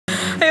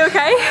Are you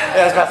okay?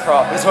 Yeah, I was about to throw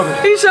up. It's all good.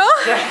 Are you sure?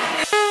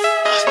 Yeah.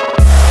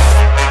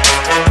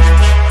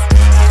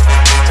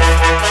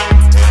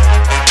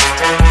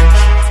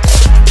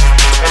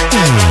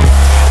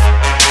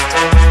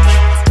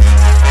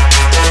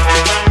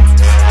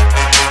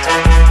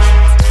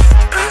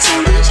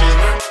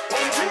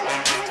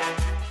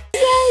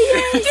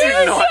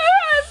 Not.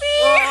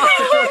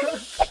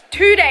 So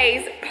 2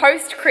 days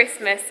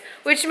post-Christmas,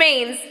 which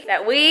means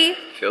that we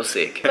Feel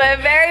sick.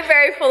 we're very,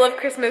 very full of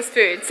Christmas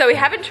food. So we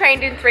haven't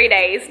trained in 3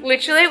 days.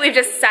 Literally, we've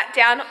just sat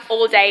down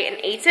all day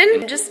and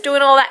eaten, just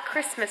doing all that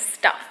Christmas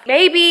stuff.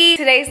 Maybe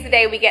today's the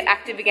day we get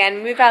active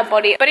again, move our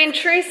body. But in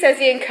true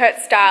Cezzy and Kurt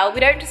style, we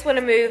don't just want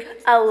to move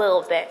a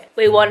little bit.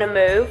 We want to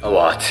move a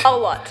lot. A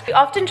lot. We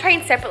often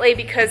train separately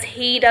because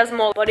he does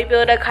more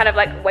bodybuilder kind of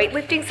like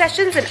weightlifting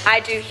sessions and I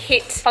do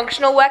HIIT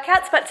functional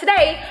workouts. But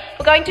today,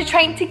 we're going to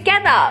train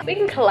together. We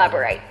can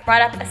collaborate,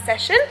 write up a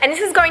session. And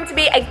this is going to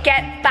be a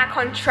get back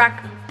on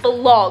track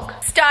vlog,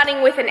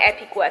 starting with an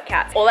epic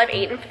workout. All I've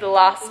eaten for the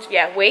last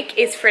week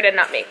is Fritter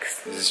nut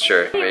mix. This is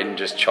true. We're eating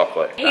just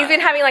chocolate. He's been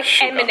having like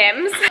sugar.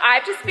 M&Ms.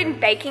 I've just been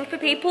baking for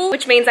people,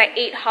 which means I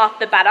eat half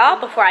the batter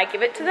before I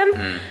give it to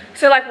them.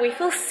 So like we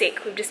feel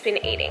sick, we've just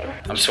been eating.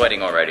 I'm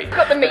sweating already.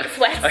 Got the meat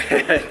sweats.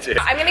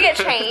 I'm gonna get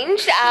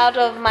changed out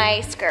of my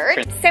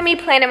skirt.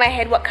 Semi-plan in my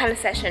head what kind of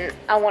session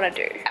I wanna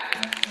do.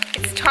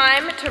 It's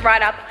time to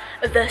write up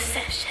the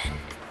session.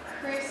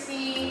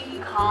 Chrissy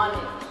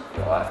Carnage.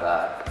 I like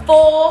that.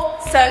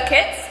 4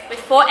 circuits with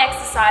 4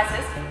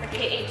 exercises.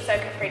 Repeat each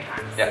circuit 3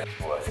 times. Yeah.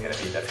 Well, that's gonna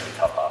be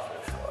tough after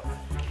the squats.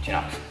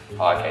 Chin-ups.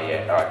 Oh, okay,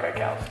 yeah. All right, go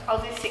cows.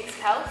 I'll do 6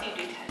 cows, you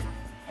do 10.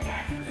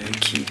 Okay.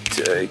 Okie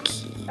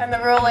dokie. And the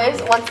rule is,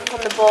 once it's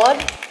on the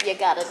board, you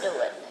gotta do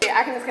it. Yeah,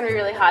 I think it's gonna be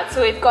really hard.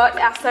 So we've got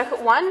our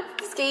circuit 1,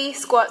 ski,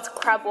 squats,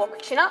 crab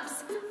walk,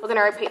 chin-ups. We're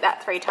gonna repeat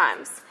that 3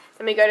 times.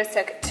 Then we go to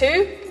circuit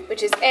 2,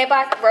 which is air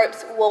bike,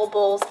 ropes, wall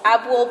balls,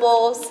 ab wall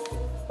balls.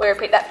 We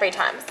repeat that 3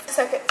 times.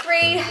 Circuit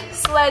 3,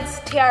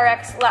 sleds,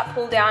 TRX, lat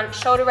pull down,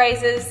 shoulder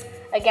raises.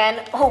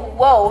 Again, oh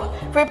whoa,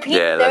 repeat 30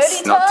 times.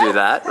 Let's not do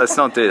that. Let's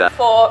not do that.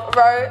 4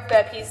 row,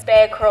 burpees,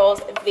 bear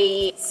crawls,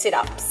 V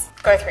sit-ups.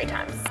 Go 3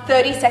 times.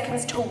 30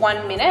 seconds to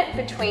 1 minute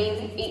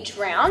between each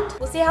round.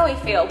 We'll see how we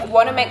feel. We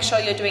want to make sure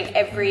you're doing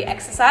every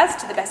exercise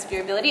to the best of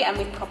your ability and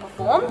with proper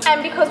form.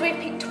 And because we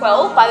picked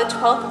 12, by the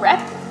 12th rep,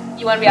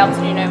 you want to be able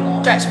to do no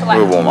more. Stretch for like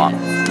We'll warm up.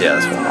 Yeah,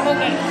 let's warm up.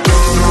 Okay.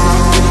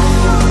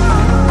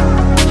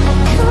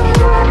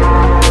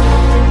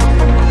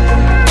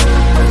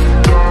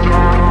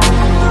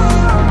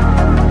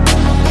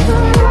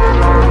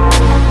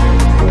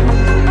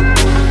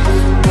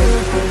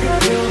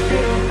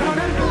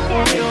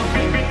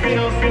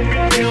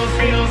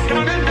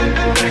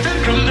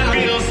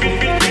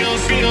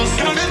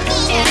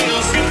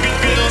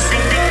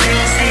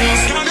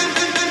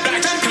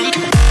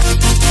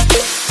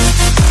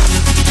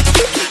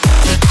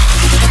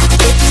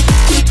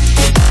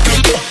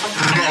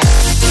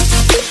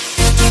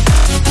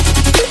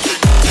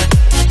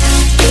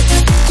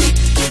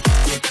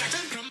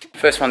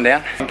 First one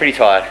down. I'm pretty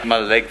tired. My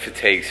leg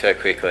fatigued so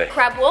quickly.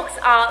 Crab walks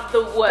are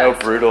the worst. They were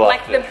brutal.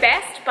 Like the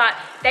best, but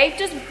they've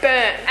just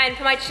burnt. And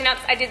for my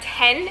chin-ups, I did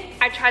 10.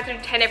 I tried to do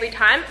 10 every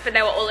time, but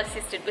they were all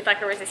assisted with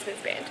like a resistance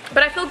band.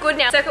 But I feel good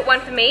now. Circuit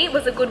 1 for me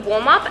was a good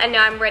warm-up, and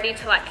now I'm ready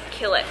to like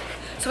kill it.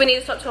 So we need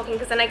to stop talking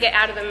because then I get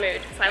out of the mood.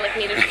 So I like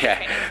need to do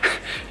training.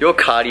 Your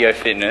cardio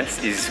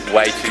fitness is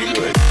way too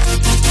good.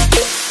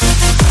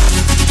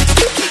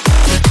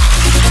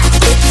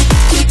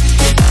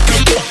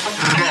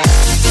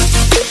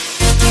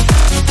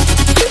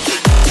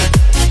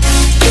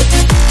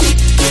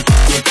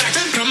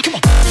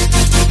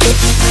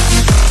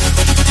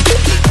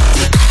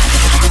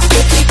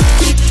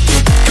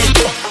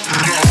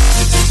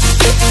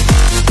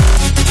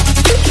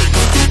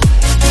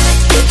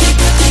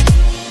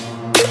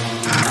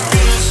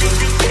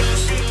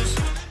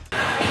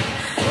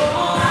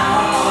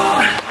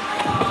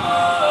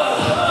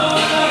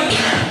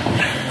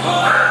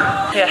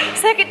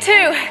 Circuit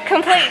 2,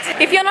 complete.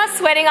 If you're not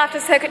sweating after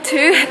circuit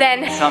 2,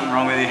 then something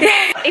wrong with you.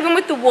 Even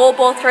with the wall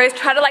ball throws,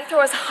 try to like throw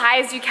as high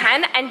as you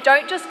can and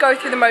don't just go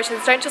through the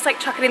motions. Don't just like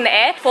chuck it in the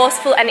air.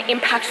 Forceful and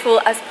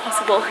impactful as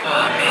possible. Oh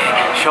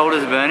man,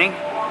 shoulders burning,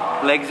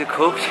 legs are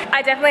cooked.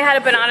 I definitely had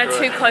a banana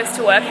too close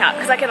to workout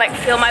because I can like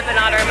feel my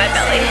banana in my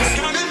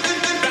belly.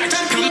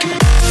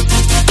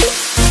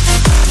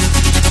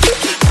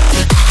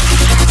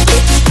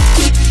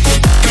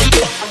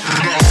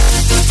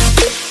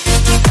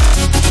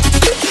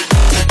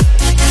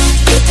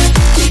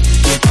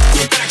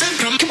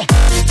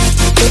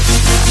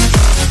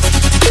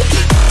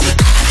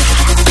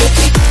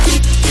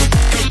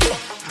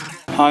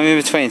 I'm in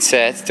between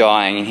sets,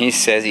 dying, and here's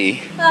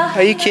Cezzy.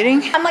 Are you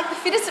kidding? I'm like the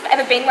fittest I've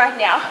ever been right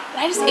now, but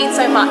I just eat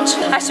so much.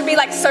 I should be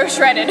like so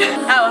shredded.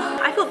 Oh,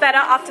 I feel better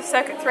after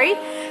circuit 3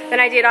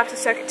 than I did after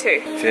circuit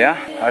 2. So yeah,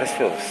 I just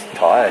feel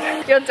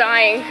tired. You're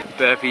dying.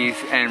 Burpees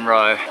and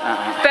row.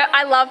 But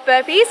I love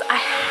burpees. I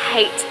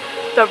hate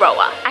the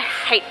rower. I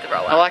hate the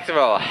rower. I like the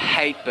rower, I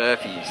hate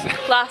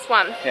burpees. Last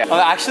one. Yeah. I'm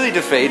actually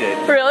defeated.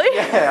 Really?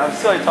 Yeah, I'm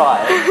so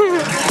tired.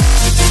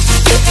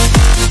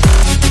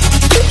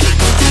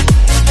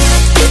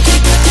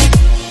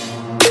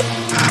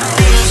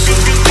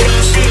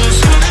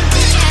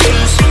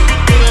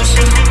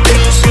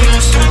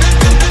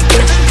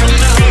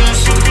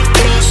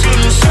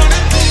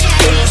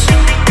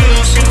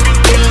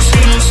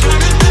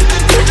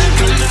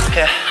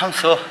 I'm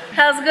sore.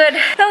 That was good.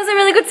 That was a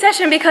really good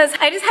session because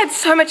I just had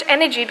so much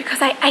energy because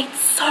I ate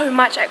so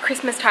much at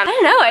Christmas time. I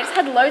don't know, I just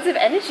had loads of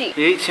energy.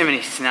 You eat too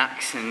many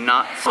snacks and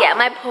nuts. Yeah,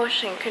 my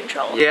portion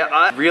control. Yeah,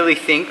 I really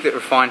think that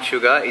refined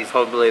sugar is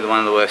probably one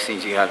of the worst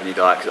things you can have in your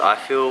diet because I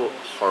feel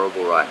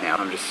horrible right now.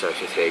 I'm just so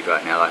fatigued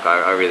right now. Like,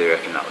 I really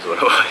reckon that was what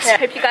it was. Yeah, I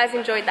hope you guys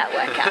enjoyed that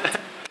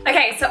workout.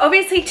 Okay, so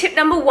obviously tip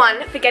number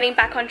 1 for getting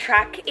back on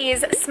track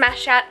is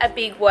smash out a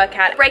big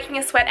workout, breaking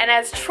a sweat, and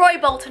as Troy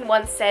Bolton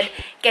once said,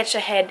 get your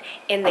head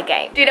in the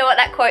game. Do you know what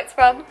that quote's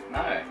from?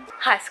 No.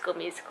 High School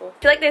Musical.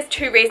 I feel like there's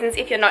 2 reasons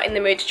if you're not in the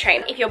mood to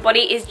train. If your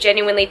body is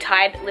genuinely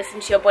tired, listen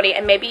to your body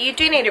and maybe you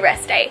do need a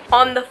rest day.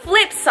 On the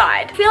flip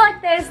side, I feel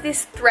like there's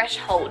this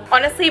threshold.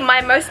 Honestly, my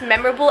most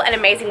memorable and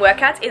amazing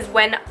workouts is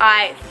when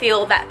I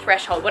feel that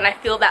threshold, when I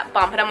feel that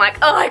bump and I'm like,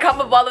 oh, I can't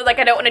be bothered, like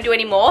I don't want to do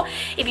anymore.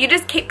 If you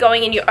just keep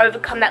going and you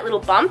overcome that little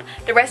bump,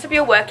 the rest of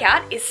your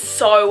workout is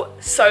so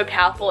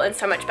powerful and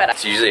so much better.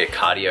 It's usually a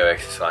cardio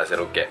exercise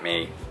that'll get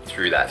me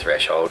through that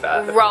threshold.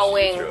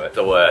 Rowing. Through it.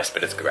 The worst,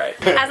 but it's great.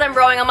 As I'm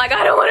rowing, I'm like,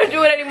 I don't want to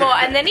do it anymore.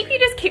 And then if you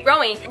just keep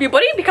rowing, your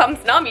body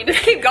becomes numb. You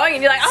just keep going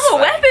and you're like, I'm a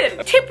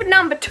weapon. Tip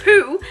number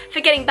 2 for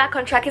getting back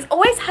on track is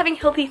always having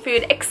healthy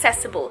food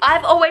accessible.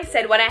 I've always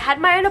said when I had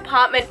my own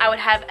apartment, I would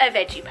have a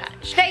veggie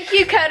patch. Thank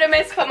you,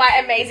 Curtimus, for my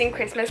amazing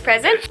Christmas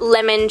present.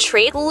 Lemon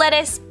tree,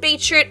 lettuce,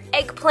 beetroot,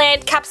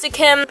 eggplant,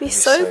 capsicum. Be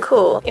so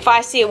cool. If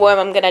I see a worm,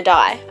 I'm gonna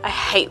die. I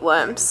hate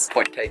worms.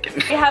 Point taken.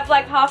 We have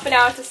like half an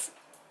hour to...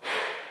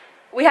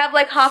 We have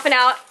like half an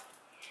hour.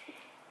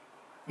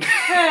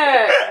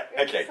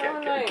 Okay.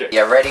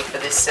 You ready for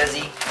this,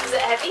 Sezzy? Is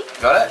it heavy?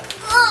 Got it?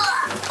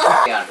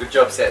 Yeah, good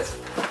job, Sez.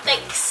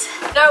 Thanks.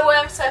 No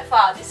worms so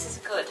far. This is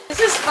good. This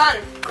is fun.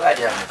 Glad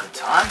you're having a good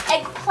time.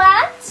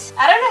 Eggplant?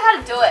 I don't know how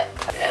to do it.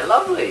 Yeah,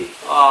 lovely.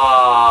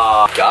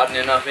 Oh,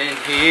 gardening up in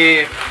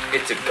here.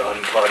 It's a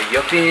garden party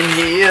up in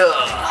here.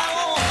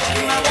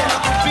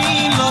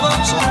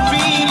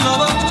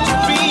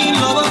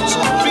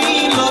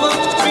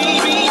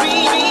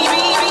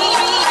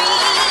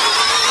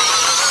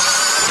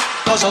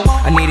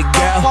 I need a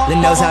girl that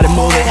knows how to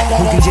move it,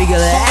 who can jiggle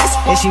her ass,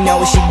 and she know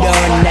what she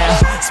doing now.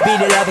 Speed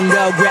it up and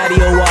go, grab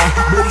your wall.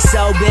 Booty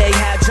so big,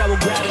 have trouble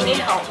grabbing. Can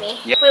you help me?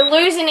 Yep. We're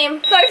losing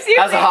him. So seriously.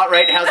 How's the heart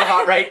rate? How's the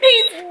heart rate?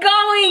 He's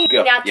going.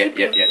 Go. Now, Yep.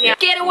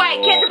 Get away.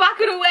 Oh. Get the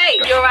bucket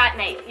away. You're right,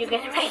 Nate. You're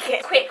gonna make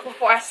it quick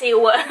before I see a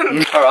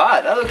worm.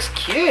 Alright, that looks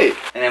cute.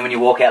 And then when you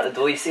walk out the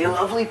door, you see a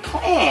lovely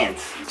plant.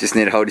 Just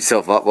need to hold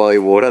yourself up while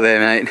you water there,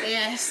 mate.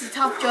 Yeah, it's a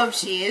tough job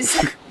she is.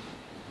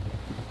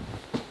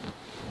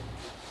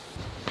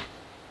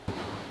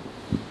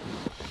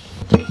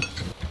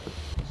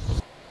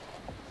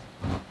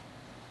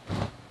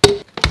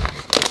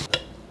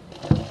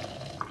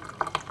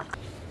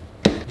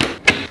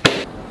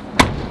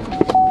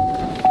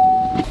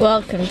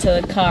 Welcome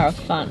to the car of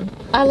fun.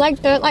 I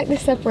don't like the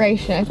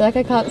separation. I feel like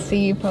I can't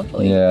see you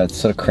properly. Yeah, it's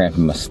sort of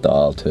cramping my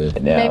style too.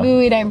 Maybe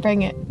we don't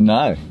bring it.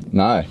 No.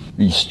 Are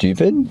you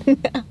stupid?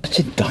 Such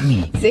a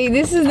dummy. See,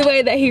 this is the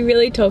way that he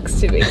really talks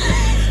to me.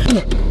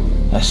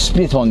 I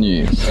spit on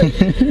you.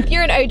 If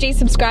you're an OG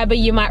subscriber,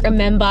 you might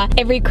remember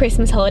every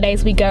Christmas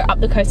holidays we go up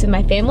the coast with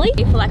my family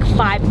for like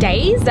 5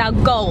 days. Our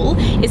goal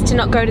is to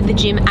not go to the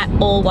gym at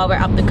all while we're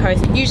up the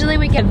coast. Usually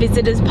we get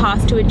visitors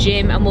pass to a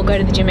gym and we'll go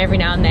to the gym every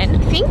now and then. I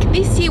think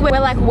this year we're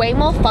like way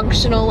more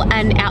functional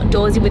and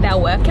outdoorsy with our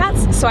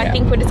workouts. So I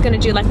think we're just gonna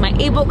do like my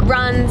ebook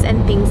runs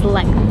and things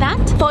like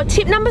that. For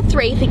tip number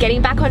 3 for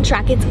getting back on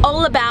track, it's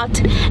all about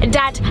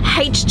that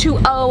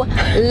H2O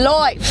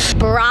life.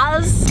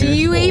 Bras, do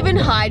you even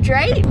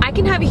hydrate? I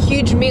can have a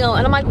huge meal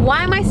and I'm like,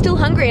 why am I still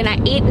hungry? And I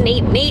eat and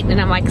eat and eat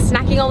and I'm like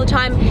snacking all the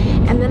time.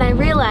 And then I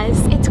realize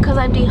it's because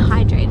I'm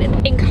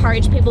dehydrated.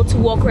 Encourage people to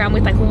walk around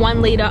with like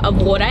 1 liter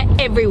of water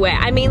everywhere.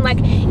 I mean, like,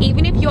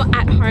 even if you're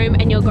at home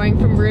and you're going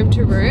from room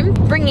to room,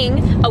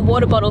 bringing a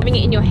water bottle, bring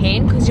it in your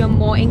hand because you're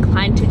more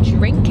inclined to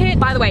drink it.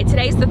 By the way,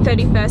 today's the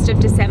 31st of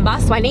December,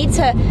 so I need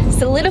to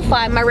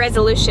solidify my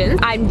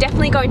resolutions. I'm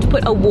definitely going to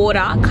put a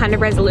water kind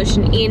of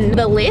resolution in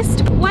the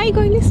list. Why are you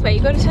going this way?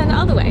 You got to turn the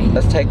other way.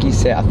 Let's take you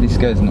south. This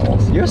goes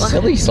north. You're a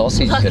silly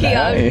sausage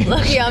today.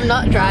 Lucky I'm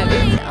not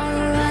driving.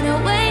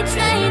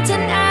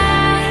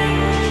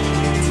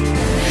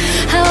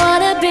 I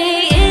wanna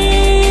be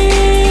in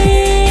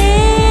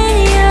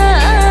your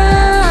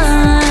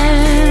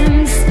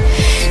arms.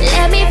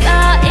 Let me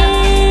fall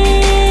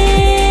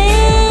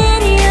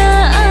in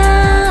your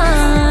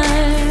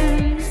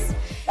arms.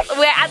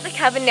 We're at the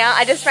cabin now.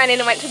 I just ran in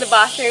and went to the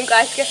bathroom.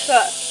 Guys, guess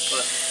what?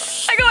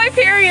 I got my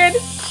period.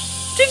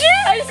 Did you?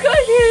 I just got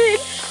my period.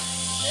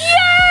 Yay!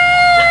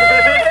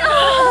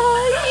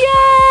 Oh,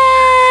 yay!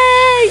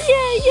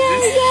 Yeah.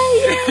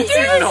 This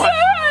is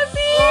not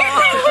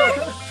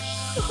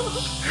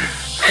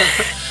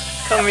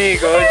here,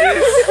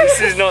 gorgeous.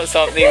 This is not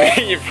something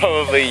that you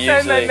probably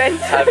usually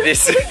have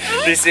this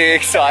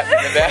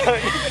excitement about.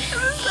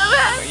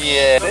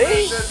 Yeah.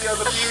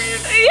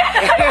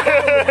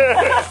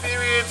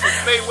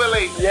 Big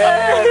Willie.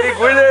 Yeah, Big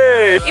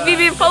Willie. If you've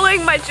been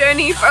following my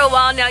journey for a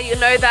while now, you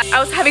know that I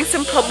was having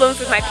some problems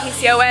with my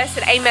PCOS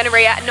and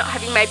amenorrhea and not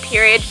having my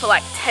period for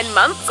like 10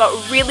 months. Got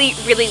really,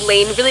 really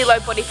lean, really low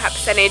body fat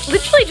percentage,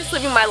 literally just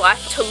living my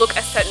life to look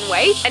a certain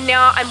way. And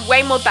now I'm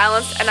way more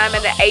balanced and I'm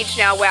at the age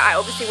now where I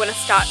obviously want to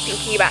start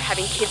thinking about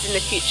having kids in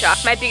the future.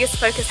 My biggest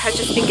focus has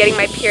just been getting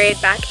my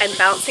period back and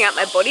balancing out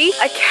my body.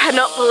 I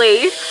cannot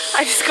believe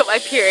I just got my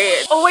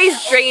period.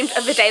 Always dreamed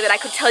of the day that I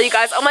could tell you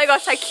guys, oh my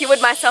gosh, I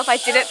cured myself. I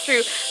did it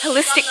through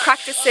holistic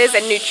practices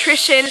and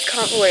nutrition. I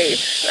can't believe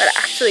that I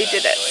actually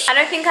did it. I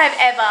don't think I've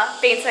ever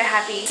been so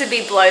happy to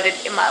be bloated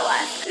in my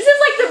life. This is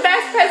like the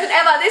best present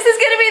ever. This is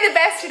gonna be the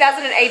best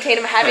 2018.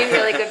 I'm having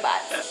really good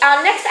vibes.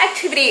 Our next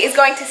activity is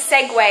going to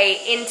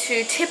segue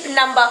into tip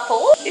number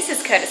 4. This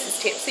is Curtis's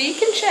tip, so you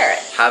can share it.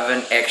 Have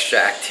an extra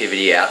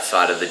activity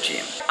outside of the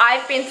gym.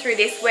 I've been through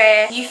this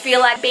where you feel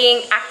like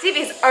being active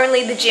is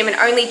only the gym and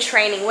only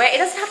training, where it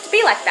doesn't have to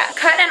be like that.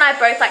 Curtin and I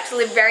both like to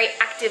live very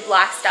active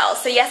lifestyles.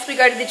 So yes, we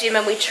go to the gym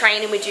and we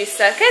train and we do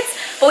circuits,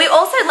 but we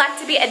also like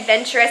to be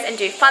adventurous and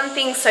do fun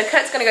things. So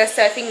Kurt's gonna go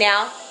surfing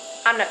now.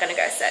 I'm not gonna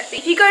go surfing.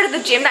 If you go to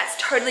the gym, that's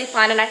totally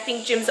fine, and I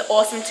think gyms are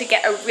awesome to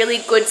get a really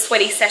good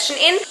sweaty session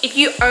in. If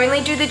you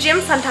only do the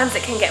gym, sometimes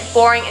it can get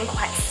boring and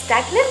quite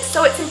stagnant,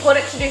 so it's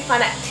important to do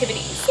fun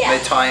activities. Yeah.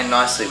 They tie in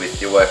nicely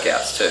with your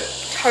workouts too.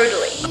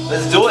 Totally.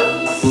 Let's do it.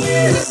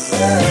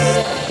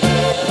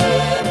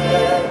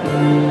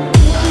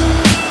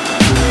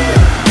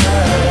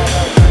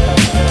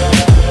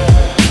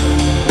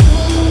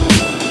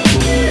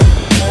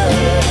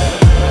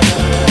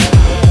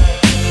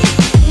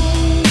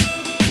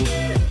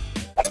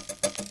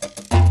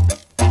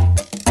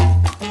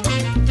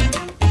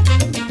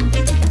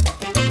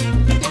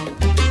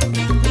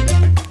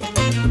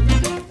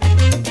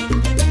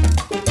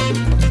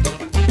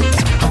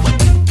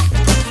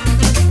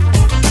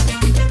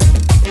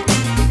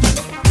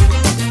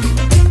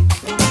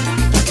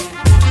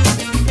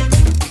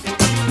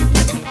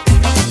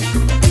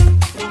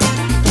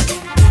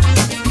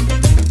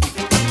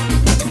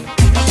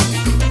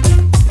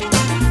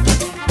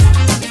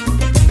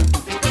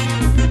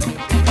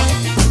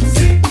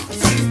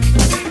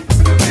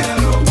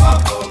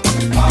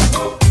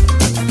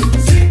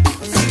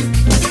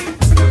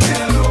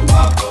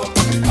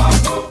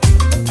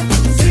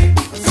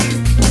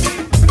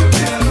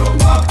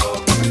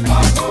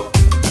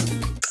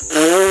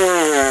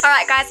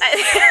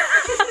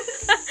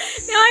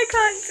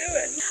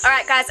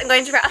 Alright guys, I'm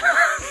going to wrap.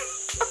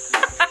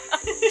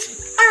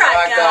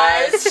 Alright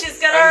guys, she's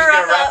gonna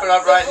wrap it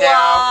up right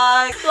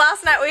now.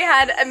 Last night we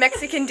had a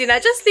Mexican dinner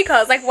just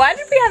because, like, why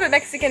did we have a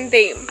Mexican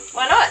theme?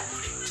 Why not?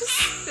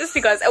 Just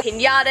because.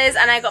 Pinatas,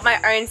 and I got my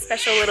own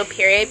special little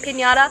period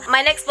pinata.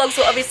 My next vlogs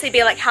will obviously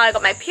be like how I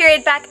got my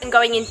period back and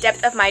going in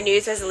depth of my New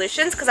Year's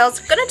resolutions, because I was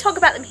going to talk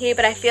about them here,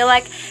 but I feel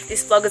like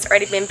this vlog has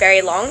already been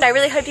very long. I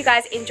really hope you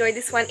guys enjoyed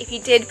this one. If you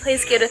did,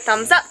 please give it a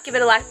thumbs up, give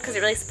it a like, because it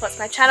really supports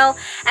my channel,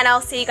 and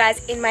I'll see you guys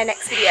in my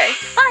next video.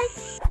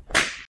 Bye!